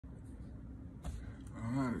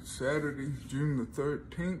All right, it's Saturday, June the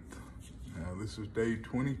 13th. This is day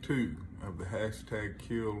 22 of the hashtag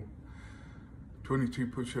Kill 22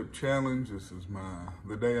 push-up challenge. This is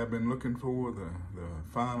the day I've been looking for, the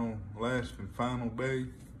last and final day.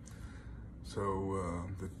 So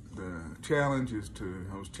the challenge is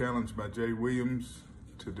I was challenged by Jay Williams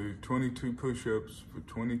to do 22 push-ups for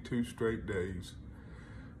 22 straight days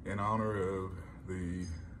in honor of the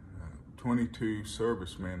 22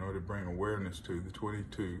 servicemen, or to bring awareness to the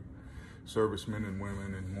 22 servicemen and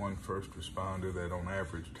women and one first responder that on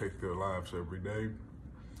average take their lives every day.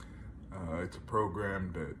 It's a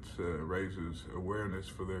program that raises awareness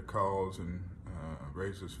for their cause and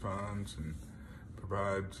raises funds and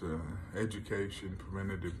provides education,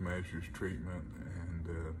 preventative measures, treatment, and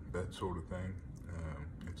that sort of thing.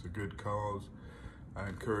 It's a good cause. I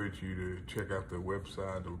encourage you to check out their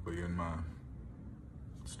website. It'll be in my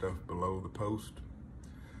stuff below the post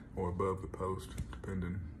or above the post,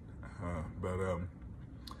 depending.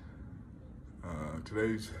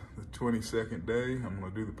 Today's the 22nd day. I'm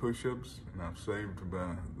gonna do the push-ups, and I've saved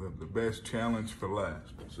the best challenge for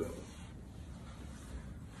last. So.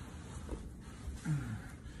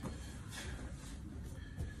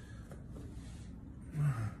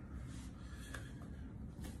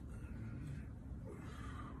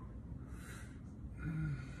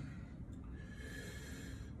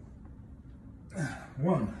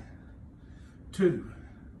 One, 2,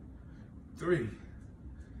 3,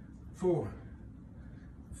 4,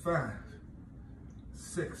 5,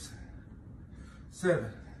 6,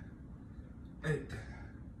 7, 8,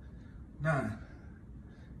 9,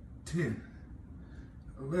 10,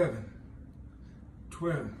 11,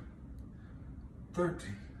 12,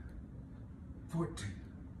 13, 14,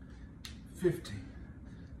 15,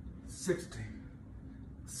 16,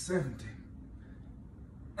 17,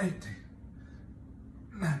 18,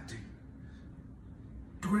 19,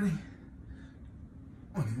 20,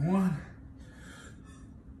 21,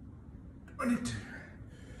 22.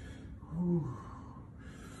 Ooh.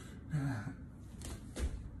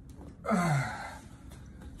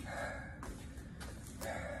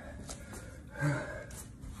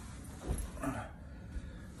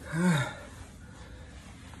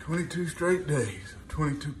 22 straight days of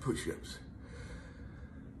 22 push-ups.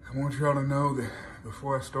 I want y'all to know that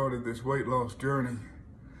before I started this weight loss journey,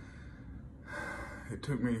 it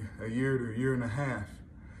took me a year to a year and a half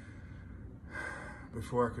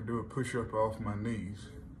before I could do a push-up off my knees.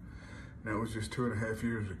 And that was just 2.5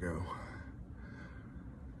 years ago.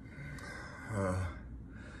 I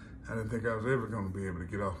didn't think I was ever going to be able to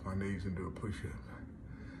get off my knees and do a push-up.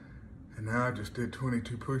 And now I just did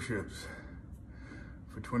 22 push-ups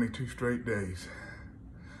for 22 straight days.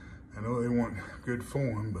 I know they weren't good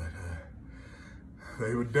form, but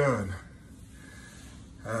they were done.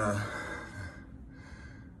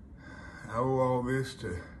 I owe all this to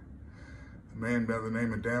a man by the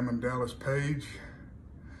name of Dallas Page.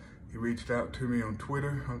 He reached out to me on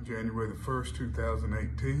Twitter on January the 1st,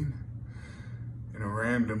 2018, in a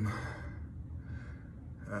random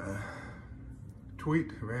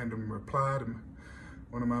tweet, a random reply to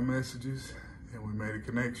one of my messages, and we made a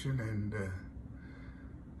connection. And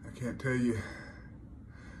I can't tell you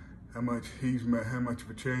how much of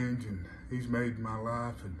a change and he's made in my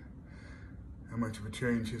life, and how much of a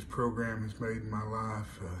change his program has made in my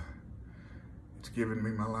life. It's given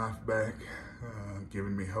me my life back,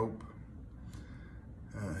 given me hope.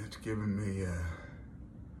 It's given me, a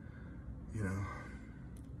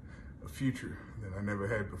future that I never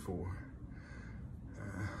had before.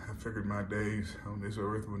 I figured my days on this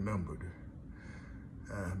earth were numbered.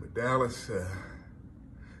 But Dallas,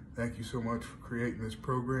 thank you so much for creating this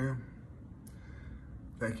program.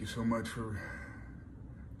 Thank you so much for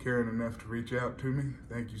caring enough to reach out to me.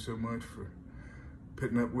 Thank you so much for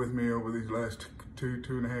putting up with me over these last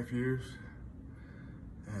 2.5 years.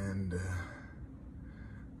 And,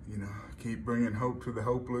 keep bringing hope to the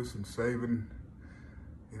hopeless and saving,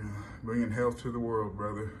 bringing health to the world,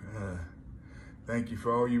 brother. Thank you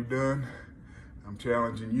for all you've done. I'm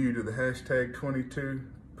challenging you to the hashtag 22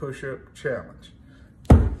 push-up challenge.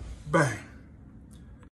 Bang.